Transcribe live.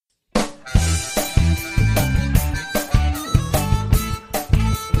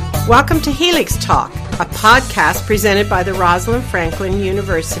Welcome to Helix Talk, a podcast presented by the Rosalind Franklin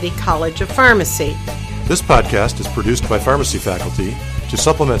University College of Pharmacy. This podcast is produced by pharmacy faculty to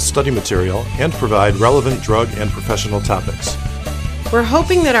supplement study material and provide relevant drug and professional topics. We're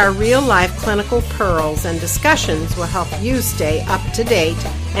hoping that our real-life clinical pearls and discussions will help you stay up to date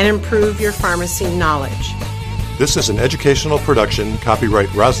and improve your pharmacy knowledge. This is an educational production,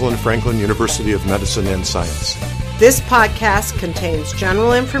 copyright Rosalind Franklin University of Medicine and Science. This podcast contains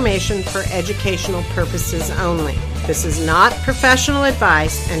general information for educational purposes only. This is not professional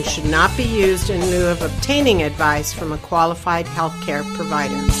advice and should not be used in lieu of obtaining advice from a qualified healthcare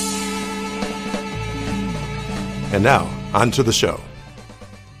provider. And now, on to the show.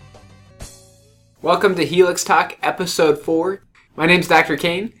 Welcome to Helix Talk, Episode 4. My name's Dr.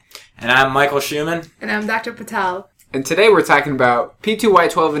 Kane. And I'm Michael Schumann. And I'm Dr. Patel. And today we're talking about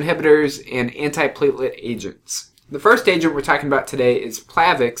P2Y12 inhibitors and antiplatelet agents. The first agent we're talking about today is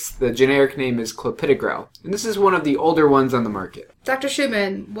Plavix. The generic name is clopidogrel. And this is one of the older ones on the market. Dr.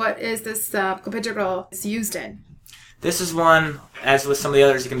 Schumann, what is this clopidogrel used in? This is one, as with some of the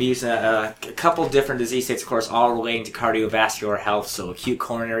others, it can be used in a couple different disease states, of course, all relating to cardiovascular health, so acute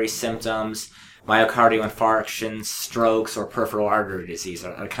coronary symptoms, myocardial infarctions, strokes, or peripheral artery disease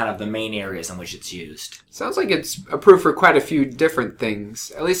are kind of the main areas in which it's used. Sounds like it's approved for quite a few different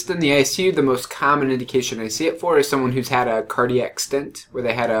things. At least in the ICU, the most common indication I see it for is someone who's had a cardiac stent, where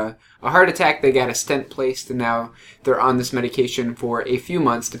they had a heart attack, they got a stent placed, and now they're on this medication for a few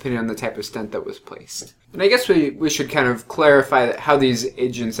months, depending on the type of stent that was placed. And I guess we should kind of clarify how these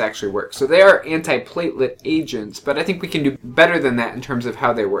agents actually work. So they are antiplatelet agents, but I think we can do better than that in terms of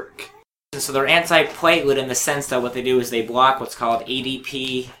how they work. So they're antiplatelet in the sense that what they do is they block what's called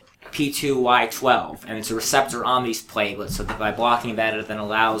ADP P2Y12, and it's a receptor on these platelets, so that by blocking that, it then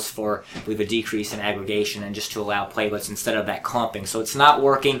allows for, I believe, a decrease in aggregation and just to allow platelets instead of that clumping. So it's not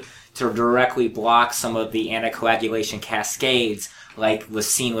working to directly block some of the anticoagulation cascades like was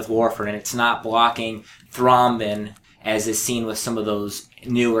seen with warfarin, and it's not blocking thrombin as is seen with some of those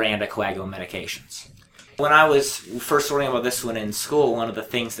newer anticoagulant medications. When I was first learning about this one in school, one of the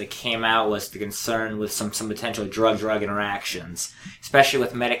things that came out was the concern with some potential drug-drug interactions, especially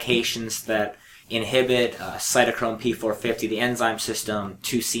with medications that inhibit cytochrome P450, the enzyme system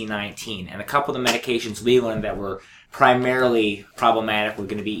 2C19. And a couple of the medications we learned that were primarily problematic were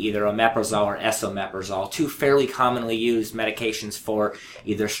going to be either omeprazole or esomeprazole, two fairly commonly used medications for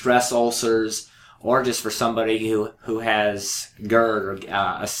either stress ulcers or just for somebody who has GERD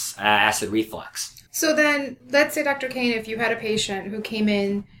or acid reflux. So then, let's say, Dr. Kane, if you had a patient who came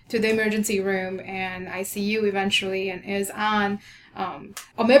in to the emergency room and ICU eventually and is on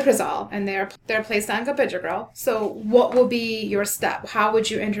omeprazole and they're placed on clopidogrel, so what will be your step? How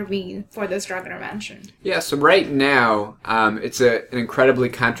would you intervene for this drug intervention? Yeah, so right now, it's an incredibly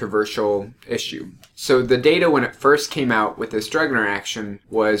controversial issue. So the data when it first came out with this drug interaction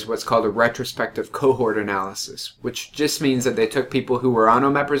was what's called a retrospective cohort analysis, which just means that they took people who were on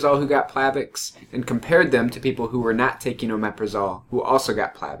omeprazole who got Plavix and compared them to people who were not taking omeprazole who also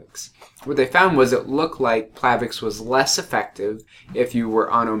got Plavix. What they found was it looked like Plavix was less effective if you were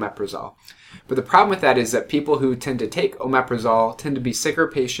on omeprazole. But the problem with that is that people who tend to take omeprazole tend to be sicker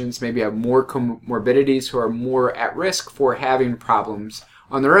patients, maybe have more comorbidities, who are more at risk for having problems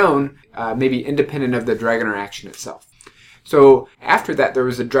on their own, maybe independent of the drug interaction itself. So after that, there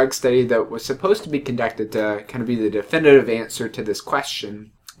was a drug study that was supposed to be conducted to kind of be the definitive answer to this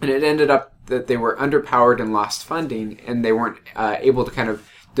question. And it ended up that they were underpowered and lost funding, and they weren't able to kind of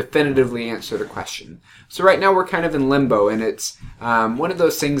definitively answer the question. So right now we're kind of in limbo, and it's one of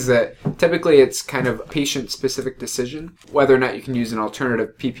those things that typically it's kind of a patient-specific decision whether or not you can use an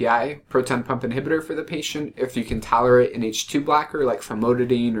alternative PPI, proton pump inhibitor, for the patient if you can tolerate an H2 blocker like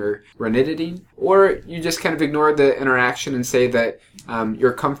famotidine or ranitidine, or you just kind of ignore the interaction and say that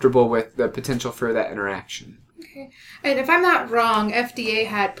you're comfortable with the potential for that interaction. Okay. And if I'm not wrong, FDA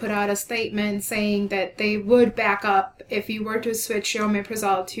had put out a statement saying that they would back up if you were to switch your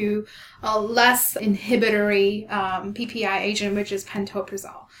omeprazole to a less inhibitory PPI agent, which is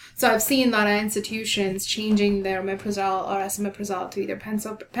pantoprazole. So I've seen a lot of institutions changing their omeprazole or esomeprazole to either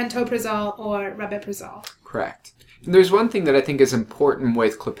pantoprazole or rabeprazole. Correct. And there's one thing that I think is important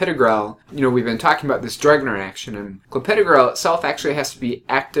with clopidogrel. You know, we've been talking about this drug interaction, and clopidogrel itself actually has to be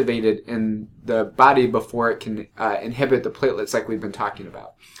activated in the body before it can inhibit the platelets like we've been talking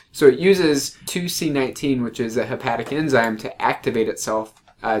about. So it uses 2C19, which is a hepatic enzyme, to activate itself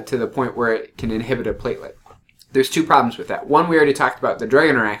to the point where it can inhibit a platelet. There's two problems with that. One, we already talked about the drug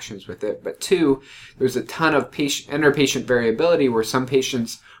interactions with it, but two, there's a ton of inter-patient variability where some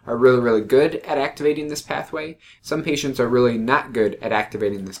patients are really, really good at activating this pathway. Some patients are really not good at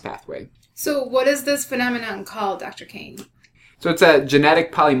activating this pathway. So what is this phenomenon called, Dr. Kane? So it's a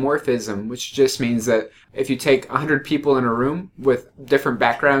genetic polymorphism, which just means that if you take 100 people in a room with different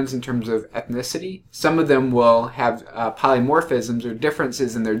backgrounds in terms of ethnicity, some of them will have polymorphisms or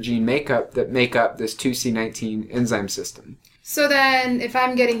differences in their gene makeup that make up this 2C19 enzyme system. So then, if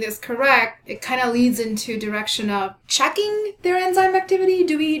I'm getting this correct, it kind of leads into direction of checking their enzyme activity.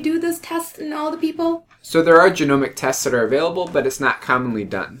 Do we do this test in all the people? So there are genomic tests that are available, but it's not commonly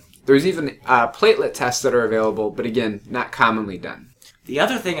done. There's even platelet tests that are available, but again, not commonly done. The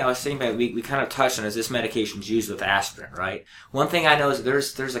other thing I was thinking about, we kind of touched on, is this medication's used with aspirin, right? One thing I know is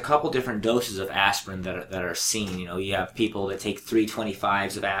there's a couple different doses of aspirin that are seen. You know, you have people that take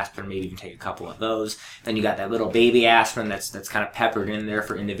 325s of aspirin, maybe even take a couple of those. Then you got that little baby aspirin that's kind of peppered in there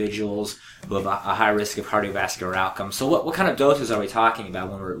for individuals who have a high risk of cardiovascular outcomes. So what kind of doses are we talking about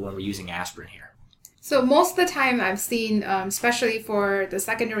when we're using aspirin here? So most of the time I've seen, especially for the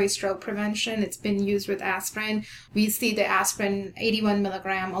secondary stroke prevention, it's been used with aspirin. We see the aspirin 81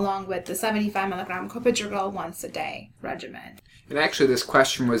 milligram along with the 75 milligram clopidogrel once a day regimen. And actually this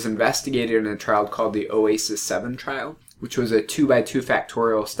question was investigated in a trial called the OASIS 7 trial, which was a 2x2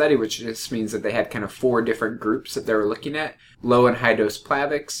 factorial study, which just means that they had kind of 4 different groups that they were looking at: low and high dose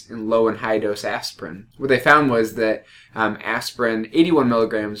Plavix and low and high dose aspirin. What they found was that aspirin 81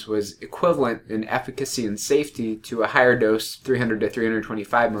 milligrams was equivalent in efficacy and safety to a higher dose 300 to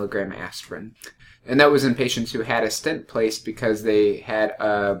 325 milligram aspirin. And that was in patients who had a stent placed because they had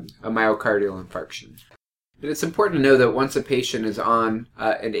a myocardial infarction. And it's important to know that once a patient is on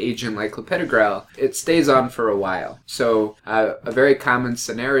an agent like clopidogrel, it stays on for a while. So a very common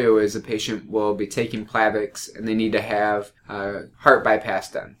scenario is a patient will be taking Plavix and they need to have heart bypass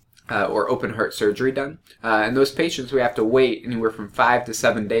done or open heart surgery done. And those patients, we have to wait anywhere from 5 to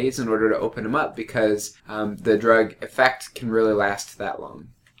 7 days in order to open them up because the drug effect can really last that long.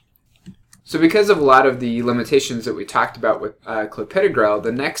 So because of a lot of the limitations that we talked about with clopidogrel,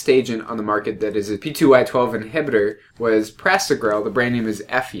 the next agent on the market that is a P2Y12 inhibitor was prasugrel. The brand name is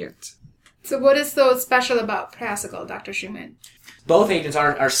Effient. So what is so special about prasugrel, Dr. Schumann? Both agents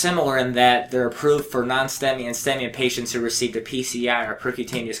are similar in that they're approved for non-STEMI and STEMI patients who received a PCI or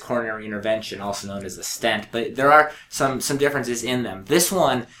percutaneous coronary intervention, also known as a stent. But there are some differences in them. This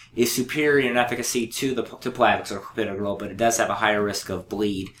one is superior in efficacy to Plavix or clopidogrel, but it does have a higher risk of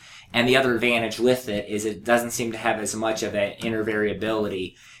bleed. And the other advantage with it is it doesn't seem to have as much of an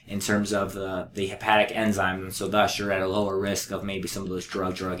intervariability in terms of the hepatic enzyme, and so thus you're at a lower risk of maybe some of those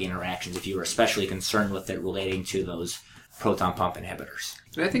drug-drug interactions if you were especially concerned with it relating to those proton pump inhibitors.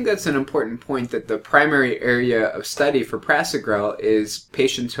 And I think that's an important point, that the primary area of study for prasugrel is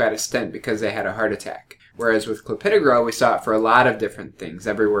patients who had a stent because they had a heart attack. Whereas with clopidogrel, we saw it for a lot of different things,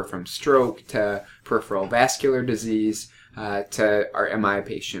 everywhere from stroke to peripheral vascular disease, to our MI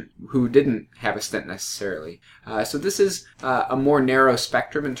patient who didn't have a stent necessarily. So this is a more narrow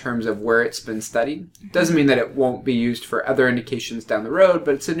spectrum in terms of where it's been studied. Doesn't mean that it won't be used for other indications down the road,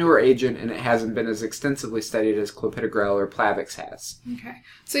 but it's a newer agent and it hasn't been as extensively studied as clopidogrel or Plavix has. Okay.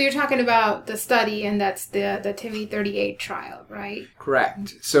 So you're talking about the study, and that's the TIMI-38 trial, right?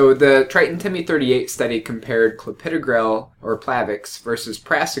 Correct. So the Triton TIMI-38 study compared clopidogrel or Plavix versus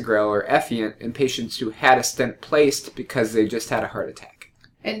prasugrel or Effient in patients who had a stent placed because they just had a heart attack.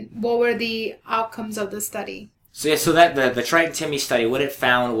 And what were the outcomes of the study? So that the Triton TIMI study, what it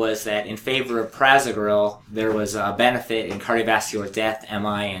found was that in favor of prasugrel, there was a benefit in cardiovascular death,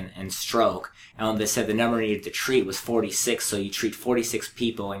 MI, and stroke. And they said the number needed to treat was 46, so you treat 46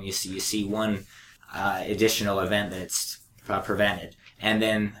 people and you see one additional event that's prevented. And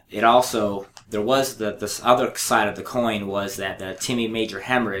then it also, there was this other side of the coin was that the TIMI major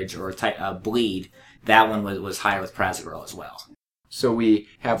hemorrhage or bleed, that one was higher with prasugrel as well. So we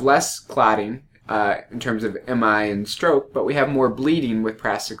have less clotting in terms of MI and stroke, but we have more bleeding with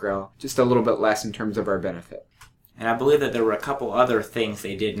prasugrel, just a little bit less in terms of our benefit. And I believe that there were a couple other things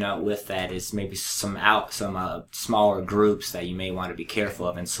they did note with that is maybe some smaller groups that you may want to be careful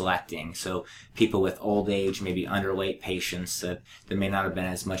of in selecting. So people with old age, maybe underweight patients, that there may not have been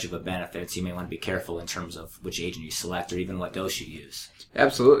as much of a benefit, so you may want to be careful in terms of which agent you select or even what dose you use.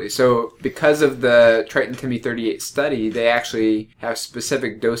 Absolutely. So because of the Triton TIMI-38 study, they actually have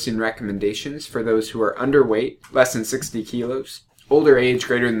specific dosing recommendations for those who are underweight, less than 60 kilos, older age,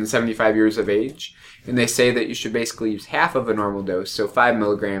 greater than 75 years of age, and they say that you should basically use half of a normal dose, so 5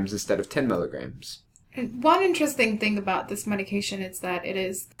 milligrams instead of 10 milligrams. And one interesting thing about this medication is that it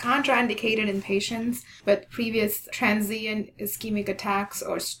is contraindicated in patients with previous transient ischemic attacks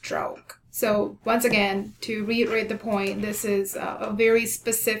or stroke. So once again, to reiterate the point, this is a very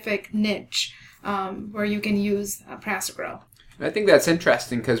specific niche where you can use prasugrel. I think that's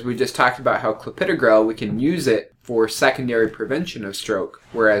interesting because we just talked about how clopidogrel, we can use it for secondary prevention of stroke,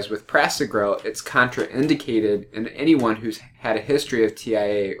 whereas with prasugrel, it's contraindicated in anyone who's had a history of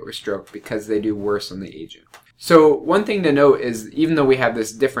TIA or stroke because they do worse on the agent. So one thing to note is even though we have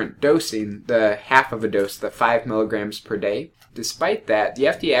this different dosing, the half of a dose, the 5 milligrams per day, despite that, the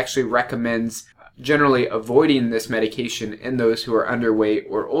FDA actually recommends generally avoiding this medication in those who are underweight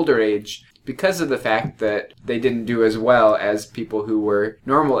or older age because of the fact that they didn't do as well as people who were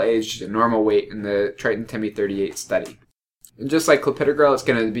normal aged and normal weight in the Triton-TIMI 38 study. And just like clopidogrel, it's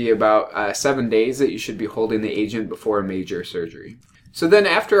going to be about 7 days that you should be holding the agent before a major surgery. So then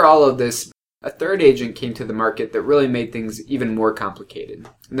after all of this, a third agent came to the market that really made things even more complicated.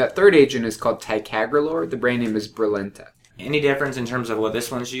 And that third agent is called ticagrelor. The brand name is Brilinta. Any difference in terms of what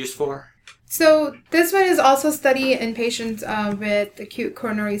this one's used for? So this one is also studied in patients with acute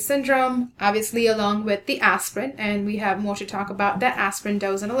coronary syndrome, obviously along with the aspirin, and we have more to talk about that aspirin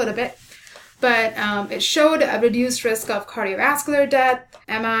dose in a little bit. But it showed a reduced risk of cardiovascular death,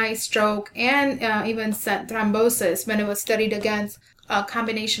 MI, stroke, and even stent thrombosis when it was studied against a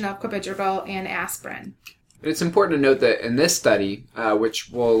combination of clopidogrel and aspirin. It's important to note that in this study, which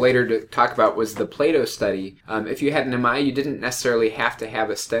we'll later talk about was the Plato study, if you had an MI, you didn't necessarily have to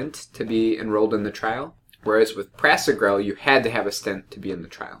have a stent to be enrolled in the trial, whereas with prasugrel, you had to have a stent to be in the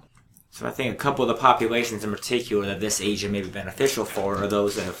trial. So I think a couple of the populations in particular that this agent may be beneficial for are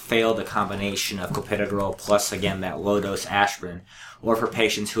those that have failed a combination of clopidogrel plus, again, that low-dose aspirin, or for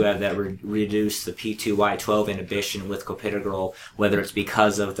patients who have that reduced the P2Y12 inhibition with clopidogrel, whether it's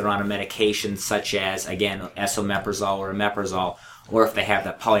because of they're on a medication such as, again, esomeprazole or omeprazole, or if they have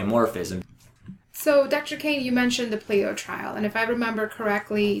that polymorphism. So, Dr. Kane, you mentioned the Plato trial, and if I remember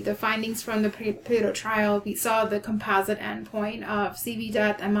correctly, the findings from the Plato trial, we saw the composite endpoint of CV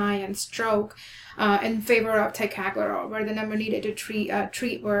death, MI, and stroke in favor of ticagrelor, where the number needed to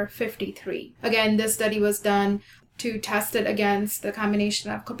treat were 53. Again, this study was done to test it against the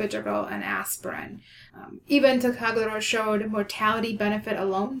combination of clopidogrel and aspirin. Even ticagrelor showed mortality benefit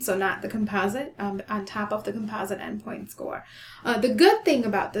alone, so not the composite, on top of the composite endpoint score. The good thing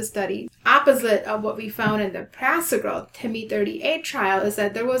about this study, opposite of what we found in the prasugrel TIMI 38 trial, is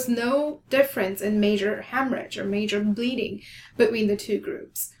that there was no difference in major hemorrhage or major bleeding between the two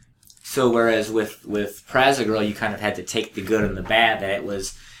groups. So whereas with prasugrel, you kind of had to take the good and the bad, that it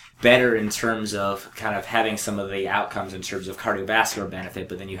was better in terms of kind of having some of the outcomes in terms of cardiovascular benefit,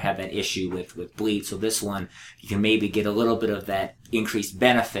 but then you have that issue with bleed. So this one, you can maybe get a little bit of that increased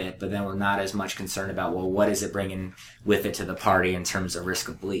benefit, but then we're not as much concerned about, well, what is it bringing with it to the party in terms of risk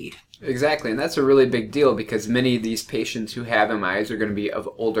of bleed? Exactly, and that's a really big deal because many of these patients who have MIs are going to be of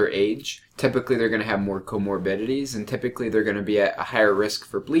older age. Typically, they're going to have more comorbidities, and typically they're going to be at a higher risk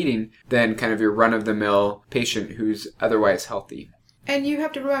for bleeding than kind of your run-of-the-mill patient who's otherwise healthy. And you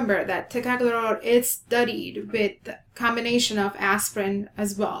have to remember that ticagrelor is studied with the combination of aspirin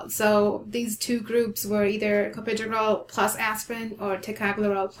as well. So these two groups were either clopidogrel plus aspirin or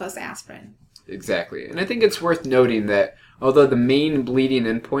ticagrelor plus aspirin. Exactly. And I think it's worth noting that although the main bleeding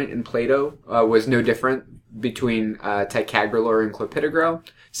endpoint in Plato was no different between ticagrelor and clopidogrel,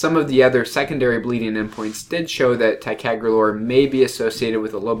 some of the other secondary bleeding endpoints did show that ticagrelor may be associated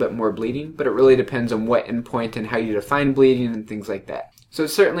with a little bit more bleeding, but it really depends on what endpoint and how you define bleeding and things like that. So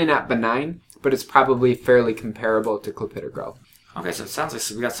it's certainly not benign, but it's probably fairly comparable to clopidogrel. Okay, so it sounds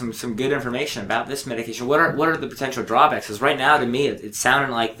like we got some good information about this medication. What are the potential drawbacks? Because right now, to me, it's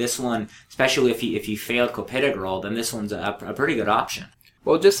sounding like this one, especially if you failed clopidogrel, then this one's a pretty good option.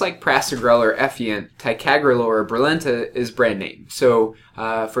 Well, just like prasugrel or Effient, ticagrelor or Brilinta is brand name. So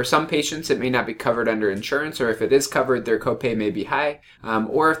for some patients, it may not be covered under insurance, or if it is covered, their copay may be high.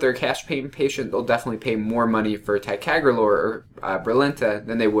 Or if they're a cash paying patient, they'll definitely pay more money for ticagrelor or Brilinta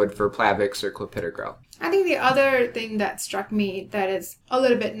than they would for Plavix or clopidogrel. I think the other thing that struck me that is a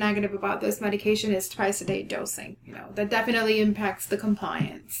little bit negative about this medication is twice-a-day dosing. That definitely impacts the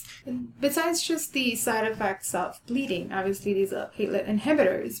compliance. And besides just the side effects of bleeding, obviously these are platelet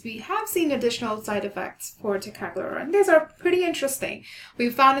inhibitors, we have seen additional side effects for ticagrelor, and these are pretty interesting.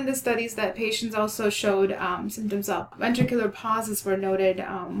 We found in the studies that patients also showed symptoms of ventricular pauses were noted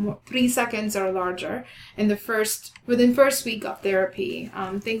 3 seconds or larger within first week of therapy.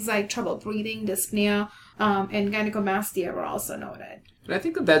 Things like trouble breathing, dyspnea, and gynecomastia were also noted. And I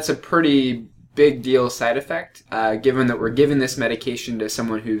think that's a pretty big deal side effect, given that we're giving this medication to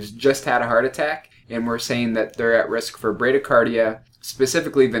someone who's just had a heart attack and we're saying that they're at risk for bradycardia,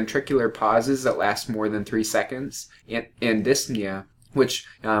 specifically ventricular pauses that last more than 3 seconds, and dyspnea, which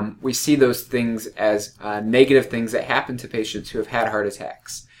we see those things as negative things that happen to patients who have had heart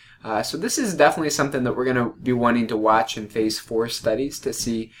attacks. So this is definitely something that we're going to be wanting to watch in phase 4 studies to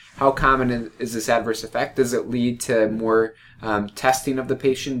see how common is this adverse effect. Does it lead to more testing of the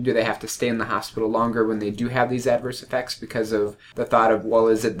patient? Do they have to stay in the hospital longer when they do have these adverse effects because of the thought of, well,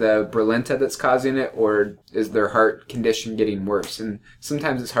 is it the Brilinta that's causing it, or is their heart condition getting worse? And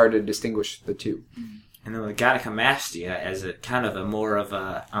sometimes it's hard to distinguish the two. And then with gynecomastia, as a kind of a more of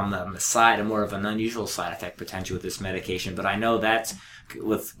a, on the side, a more of an unusual side effect potential with this medication. But I know that's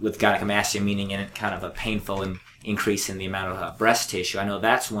with gynecomastia, meaning in kind of a painful increase in the amount of breast tissue. I know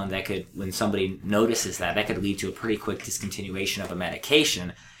that's one that could, when somebody notices that could lead to a pretty quick discontinuation of a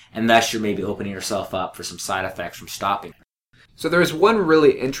medication. And thus you're maybe opening yourself up for some side effects from stopping. So there's one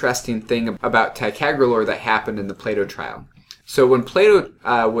really interesting thing about ticagrelor that happened in the Plato trial. So when Plato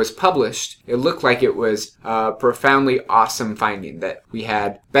was published, it looked like it was a profoundly awesome finding, that we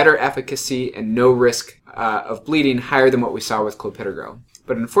had better efficacy and no risk of bleeding higher than what we saw with clopidogrel.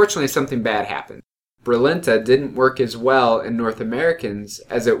 But unfortunately, something bad happened. Brilinta didn't work as well in North Americans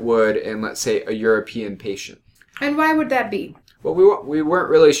as it would in, let's say, a European patient. And why would that be? Well, we weren't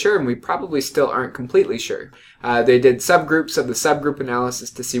really sure, and we probably still aren't completely sure. They did subgroups of the subgroup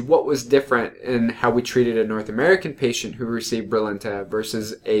analysis to see what was different in how we treated a North American patient who received Brilinta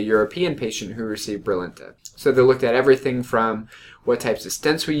versus a European patient who received Brilinta. So they looked at everything from what types of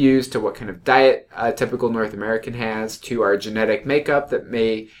stents we use to what kind of diet a typical North American has, to our genetic makeup that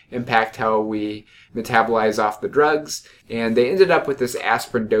may impact how we metabolize off the drugs. And they ended up with this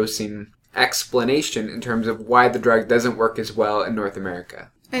aspirin dosing explanation in terms of why the drug doesn't work as well in North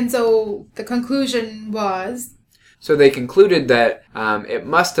America. And so the conclusion was? So they concluded that it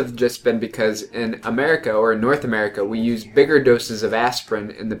must have just been because in America, or in North America, we use bigger doses of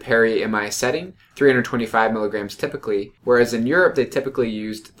aspirin in the peri-MI setting, 325 milligrams typically, whereas in Europe they typically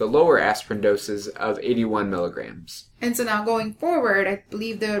used the lower aspirin doses of 81 milligrams. And so now going forward, I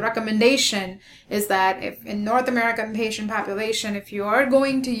believe the recommendation is that if in North American patient population, if you are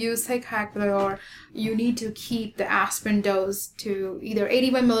going to use ticagrelor, you need to keep the aspirin dose to either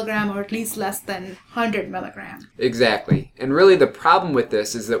 81 milligram or at least less than 100 milligram. Exactly. And really the problem with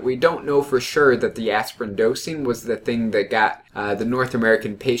this is that we don't know for sure that the aspirin dosing was the thing that got the North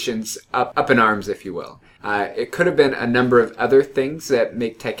American patients up in arms, if you will. It could have been a number of other things that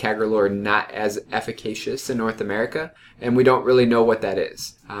make ticagrelor not as efficacious in North America, and we don't really know what that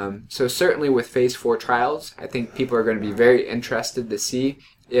is. So certainly with phase 4 trials, I think people are going to be very interested to see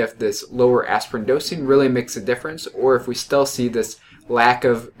if this lower aspirin dosing really makes a difference, or if we still see this lack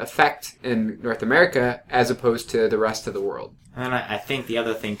of effect in North America as opposed to the rest of the world. And I think the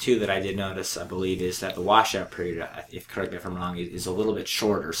other thing, too, that I did notice, I believe, is that the washout period, if correct me if I'm wrong, is a little bit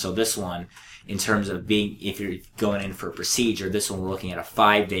shorter. So this one, in terms of being, if you're going in for a procedure, this one we're looking at a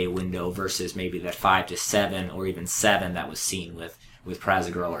 5-day window versus maybe that 5 to 7 or even 7 that was seen with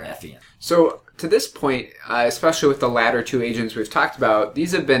prasugrel or Effient. So to this point, especially with the latter two agents we've talked about,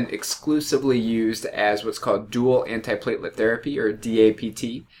 these have been exclusively used as what's called dual antiplatelet therapy, or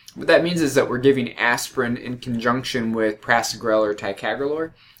DAPT. What that means is that we're giving aspirin in conjunction with prasugrel or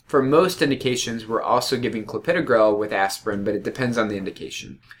ticagrelor. For most indications, we're also giving clopidogrel with aspirin, but it depends on the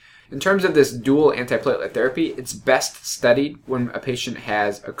indication. In terms of this dual antiplatelet therapy, it's best studied when a patient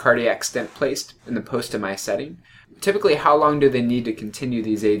has a cardiac stent placed in the post-MI setting. Typically, how long do they need to continue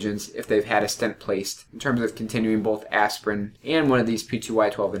these agents if they've had a stent placed, in terms of continuing both aspirin and one of these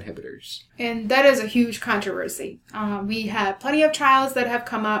P2Y12 inhibitors? And that is a huge controversy. We have plenty of trials that have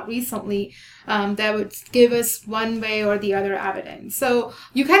come out recently that would give us one way or the other evidence. So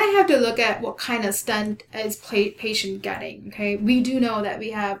you kind of have to look at what kind of stent is patient getting. Okay, we do know that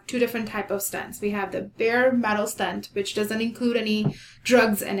we have two different types of stents. We have the bare metal stent, which doesn't include any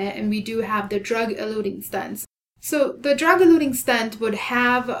drugs in it, and we do have the drug-eluting stents. So the drug-eluting stent would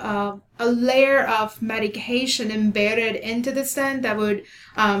have a layer of medication embedded into the stent that would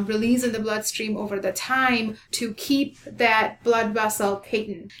release in the bloodstream over the time to keep that blood vessel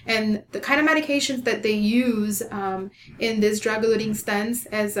patent. And the kind of medications that they use in this drug-eluting stents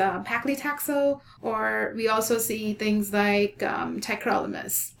is paclitaxel, or we also see things like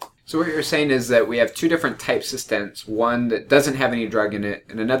tacrolimus. So what you're saying is that we have two different types of stents, one that doesn't have any drug in it,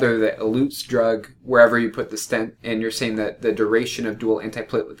 and another that elutes drug wherever you put the stent, and you're saying that the duration of dual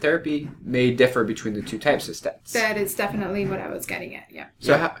antiplatelet therapy may differ between the two types of stents. That is definitely what I was getting at, yeah.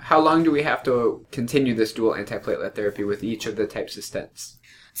 So how long do we have to continue this dual antiplatelet therapy with each of the types of stents?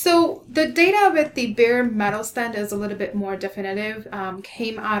 So the data with the bare metal stent is a little bit more definitive.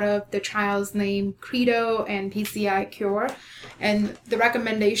 Came out of the trials named CREDO and PCI Cure. And the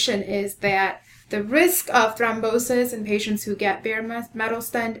recommendation is that the risk of thrombosis in patients who get bare metal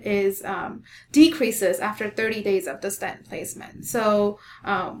stent is decreases after 30 days of the stent placement. So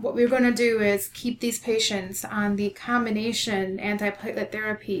what we're going to do is keep these patients on the combination antiplatelet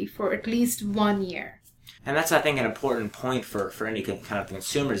therapy for at least 1 year. And that's, I think, an important point for any kind of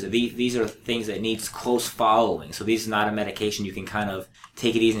consumers. These are things that needs close following. So these is not a medication you can kind of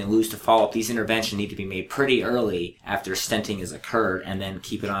take it easy and lose to follow-up. These interventions need to be made pretty early after stenting has occurred and then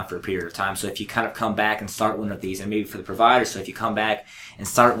keep it on for a period of time. So if you kind of come back and start one of these, and maybe for the provider, so if you come back and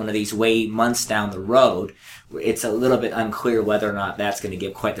start one of these way months down the road, it's a little bit unclear whether or not that's going to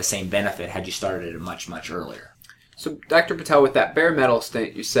give quite the same benefit had you started it much, much earlier. So, Dr. Patel, with that bare metal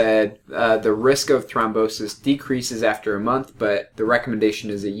stent, you said the risk of thrombosis decreases after a month, but the recommendation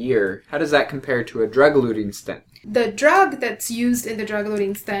is a year. How does that compare to a drug-eluting stent? The drug that's used in the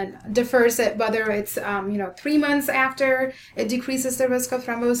drug-eluting stent differs at whether it's 3 months after it decreases the risk of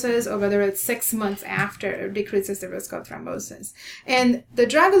thrombosis or whether it's 6 months after it decreases the risk of thrombosis. And the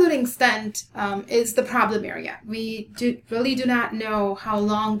drug-eluting stent is the problem area. We really do not know how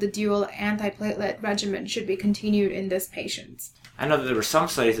long the dual antiplatelet regimen should be continued in this patients. I know that there were some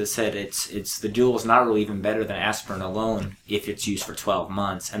studies that said it's the dual is not really even better than aspirin alone if it's used for 12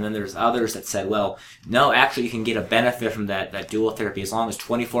 months. And then there's others that said, well, no, actually you can get a benefit from that dual therapy as long as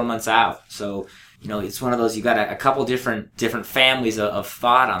 24 months out. So, it's one of those, you got a couple different families of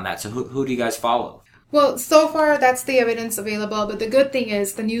thought on that. So who do you guys follow? Well, so far that's the evidence available, but the good thing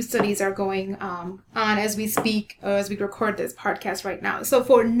is the new studies are going on as we speak, or as we record this podcast right now. So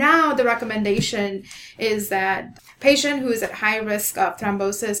for now, the recommendation is that patient who is at high risk of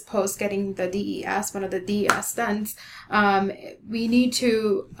thrombosis post getting the DES, one of the DES stents, we need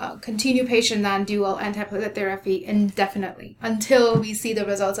to continue patient on dual antiplatelet therapy indefinitely until we see the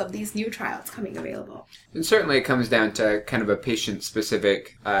results of these new trials coming available. And certainly it comes down to kind of a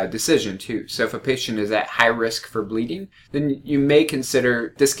patient-specific decision, too. So if a patient is at high risk for bleeding, then you may consider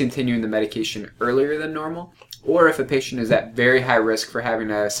discontinuing the medication earlier than normal. Or if a patient is at very high risk for having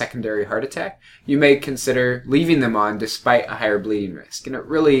a secondary heart attack, you may consider leaving them on despite a higher bleeding risk. And it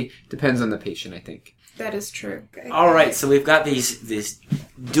really depends on the patient, I think. That is true. All right, so we've got this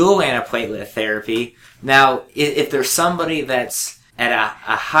dual antiplatelet therapy. Now, if there's somebody that's at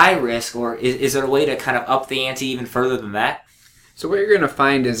a high risk, or is there a way to kind of up the ante even further than that? So what you're going to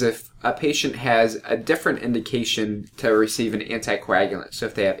find is if a patient has a different indication to receive an anticoagulant, so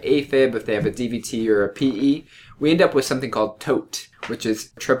if they have AFib, if they have a DVT or a PE, we end up with something called TOAT, which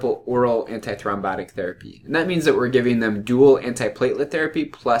is triple oral antithrombotic therapy. And that means that we're giving them dual antiplatelet therapy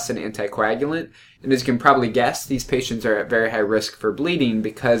plus an anticoagulant. And as you can probably guess, these patients are at very high risk for bleeding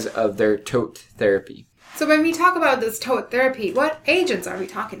because of their TOAT therapy. So when we talk about this TOAT therapy, what agents are we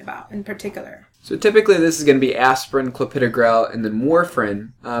talking about in particular? So typically this is going to be aspirin, clopidogrel, and then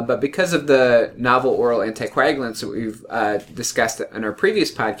warfarin. But because of the novel oral anticoagulants that we've discussed in our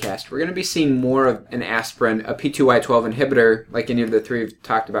previous podcast, we're going to be seeing more of an aspirin, a P2Y12 inhibitor, like any of the three we've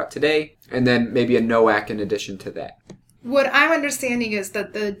talked about today, and then maybe a NOAC in addition to that. What I'm understanding is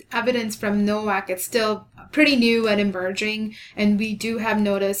that the evidence from NOAC is still pretty new and emerging, and we do have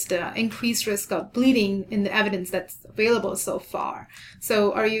noticed increased risk of bleeding in the evidence that's available so far.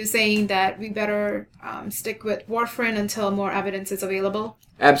 So are you saying that we better stick with warfarin until more evidence is available?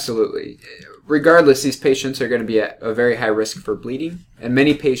 Absolutely. Regardless, these patients are going to be at a very high risk for bleeding, and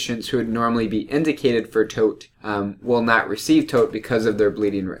many patients who would normally be indicated for TOAT will not receive TOAT because of their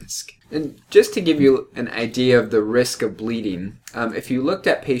bleeding risk. And just to give you an idea of the risk of bleeding, if you looked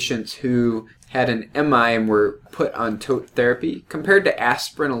at patients who had an MI and were put on TOAT therapy, compared to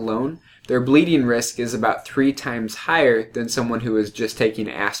aspirin alone, their bleeding risk is about 3 times higher than someone who is just taking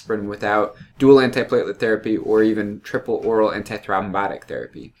aspirin without dual antiplatelet therapy or even triple oral antithrombotic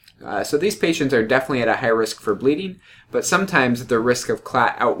therapy. So these patients are definitely at a high risk for bleeding, but sometimes the risk of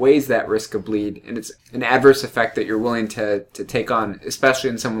clot outweighs that risk of bleed, and it's an adverse effect that you're willing to take on, especially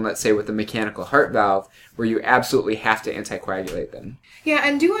in someone, let's say, with a mechanical heart valve, where you absolutely have to anticoagulate them. Yeah,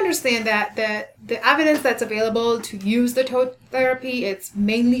 and do understand that the evidence that's available to use the TOAT therapy, it's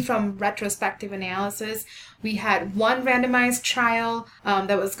mainly from retrospective analysis. We had one randomized trial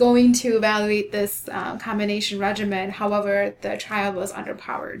that was going to evaluate this combination regimen. However, the trial was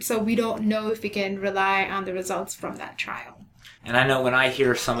underpowered. So we don't know if we can rely on the results from that trial. And I know when I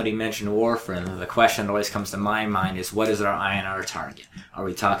hear somebody mention warfarin, the question that always comes to my mind is, what is our INR target? Are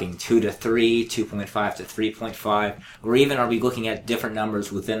we talking 2 to 3, 2.5 to 3.5, or even are we looking at different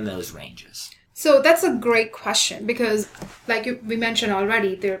numbers within those ranges? So that's a great question because, like we mentioned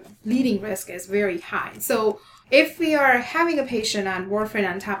already, their bleeding risk is very high. So if we are having a patient on warfarin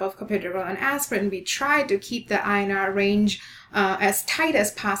on top of clopidogrel and aspirin, we try to keep the INR range as tight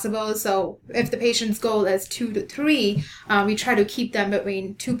as possible. So if the patient's goal is 2 to 3, we try to keep them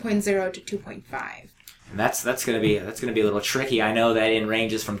between 2.0 to 2.5. And that's gonna be a little tricky. I know that in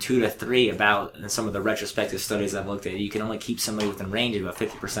ranges from 2 to 3, about in some of the retrospective studies I've looked at, you can only keep somebody within range about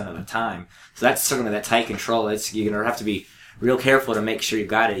 50% of the time. So that's certainly that tight control. You're gonna have to be real careful to make sure you've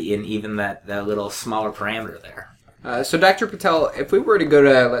got it in even that little smaller parameter there. So Dr. Patel, if we were to go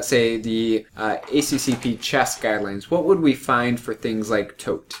to, let's say, the ACCP CHEST guidelines, what would we find for things like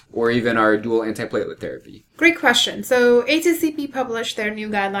TOAT or even our dual antiplatelet therapy? Great question. So ACCP published their new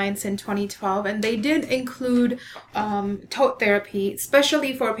guidelines in 2012, and they did include TOAT therapy,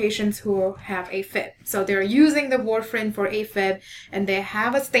 especially for patients who have AFib. So they're using the warfarin for AFib, and they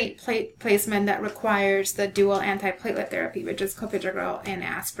have a stent placement that requires the dual antiplatelet therapy, which is clopidogrel and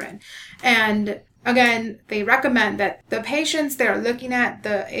aspirin. And again, they recommend that the patients they're looking at,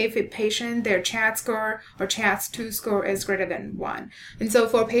 the AFib patient, their CHAT score or CHAT2 score is greater than 1. And so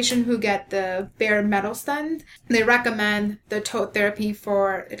for patients who get the bare metal stent, they recommend the TOAT therapy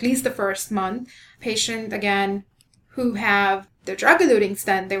for at least the first month. Patient, again, who have the drug-eluting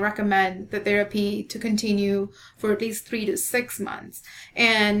stent, they recommend the therapy to continue for at least 3 to 6 months.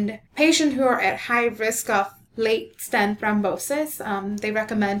 And patients who are at high risk of late stent thrombosis, they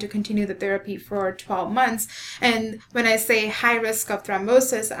recommend to continue the therapy for 12 months. And when I say high risk of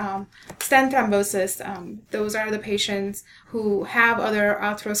thrombosis, stent thrombosis, those are the patients who have other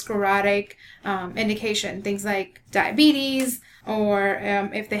atherosclerotic indication, things like diabetes, or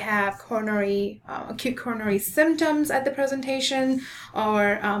if they have acute coronary symptoms at the presentation,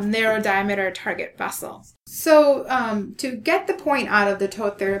 or narrow diameter target vessel. So to get the point out of the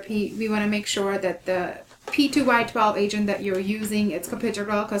TOAT therapy, we want to make sure that the P2Y12 agent that you're using, it's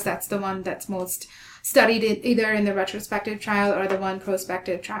clopidogrel, because that's the one that's most studied either in the retrospective trial or the one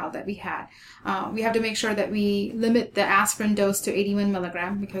prospective trial that we had. We have to make sure that we limit the aspirin dose to 81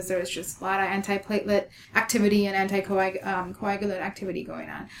 milligram because there's just a lot of antiplatelet activity and anticoagulant activity going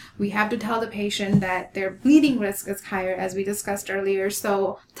on. We have to tell the patient that their bleeding risk is higher, as we discussed earlier,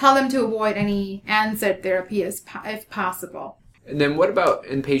 so tell them to avoid any NSAID therapy if possible. And then what about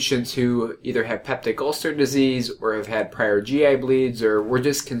in patients who either have peptic ulcer disease or have had prior GI bleeds, or we're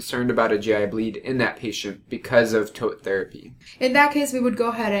just concerned about a GI bleed in that patient because of TOAT therapy? In that case, we would go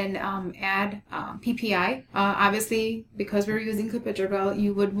ahead and add PPI. Obviously, because we're using clopidogrel,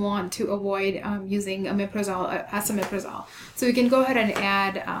 you would want to avoid using esomeprazole. So we can go ahead and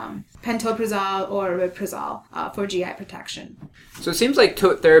add pantoprazole or riprazole for GI protection. So it seems like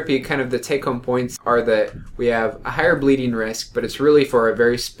TOAT therapy, kind of the take-home points are that we have a higher bleeding risk, but it's really for a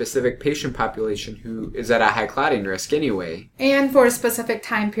very specific patient population who is at a high clotting risk anyway. And for a specific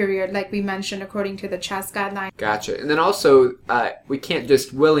time period, like we mentioned, according to the CHEST guideline. Gotcha. And then also, we can't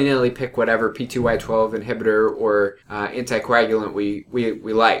just willy-nilly pick whatever P2Y12 inhibitor or anticoagulant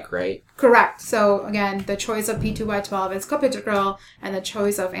we like, right? Correct. So again, the choice of P2Y12 is clopidogrel, and the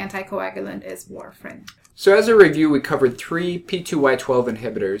choice of anticoagulant is warfarin. So as a review, we covered 3 P2Y12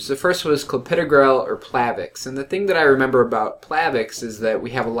 inhibitors. The first was clopidogrel or Plavix. And the thing that I remember about Plavix is that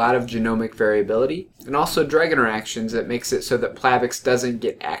we have a lot of genomic variability and also drug interactions that makes it so that Plavix doesn't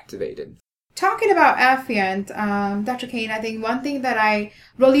get activated. Talking about affiant, Dr. Kane, I think one thing that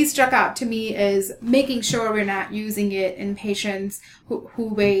really struck out to me is making sure we're not using it in patients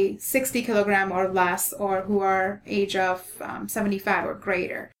who weigh 60 kilogram or less, or who are age of 75 or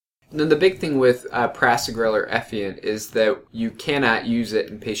greater. Then the big thing with prasugrel or Effiant is that you cannot use it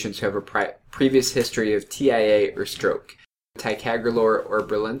in patients who have a previous history of TIA or stroke. Ticagrelor or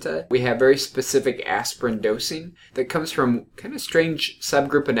Brilinta, we have very specific aspirin dosing that comes from kind of strange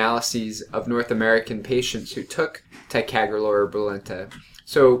subgroup analyses of North American patients who took ticagrelor or Brilinta.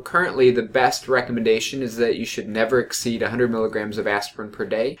 So currently the best recommendation is that you should never exceed 100 milligrams of aspirin per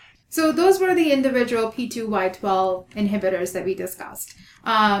day. So those were the individual P2Y12 inhibitors that we discussed.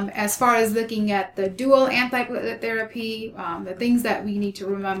 As far as looking at the dual antiplatelet therapy, the things that we need to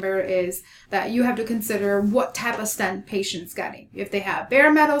remember is that you have to consider what type of stent patient's getting. If they have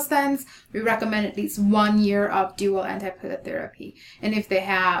bare metal stents, we recommend at least 1 year of dual antiplatelet therapy. And if they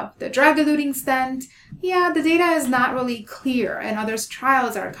have the drug-eluting stent, the data is not really clear, and other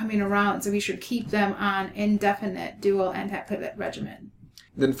trials are coming around, so we should keep them on indefinite dual antiplatelet regimen.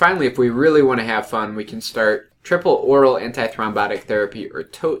 Then finally, if we really want to have fun, we can start triple oral antithrombotic therapy, or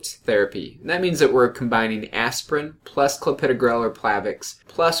TOAT therapy. And that means that we're combining aspirin plus clopidogrel or Plavix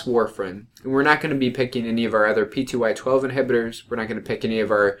plus warfarin. And we're not going to be picking any of our other P2Y12 inhibitors. We're not going to pick any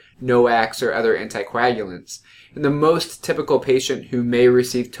of our NOACs or other anticoagulants. And the most typical patient who may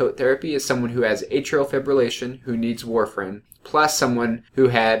receive TOAT therapy is someone who has atrial fibrillation, who needs warfarin, plus someone who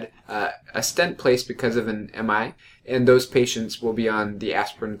had a stent placed because of an MI, and those patients will be on the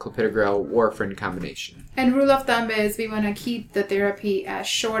aspirin, clopidogrel, warfarin combination. And rule of thumb is we want to keep the therapy as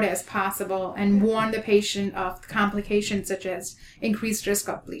short as possible and warn the patient of complications such as increased risk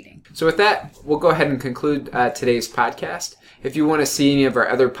of bleeding. So with that, we'll go ahead and conclude today's podcast. If you want to see any of our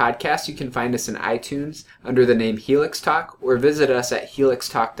other podcasts, you can find us in iTunes under the name Helix Talk, or visit us at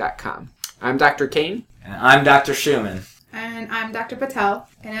helixtalk.com. I'm Dr. Kane. And I'm Dr. Schumann. And I'm Dr. Patel.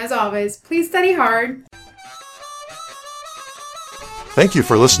 And as always, please study hard. Thank you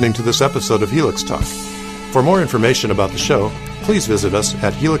for listening to this episode of Helix Talk. For more information about the show, please visit us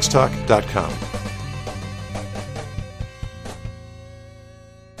at helixtalk.com.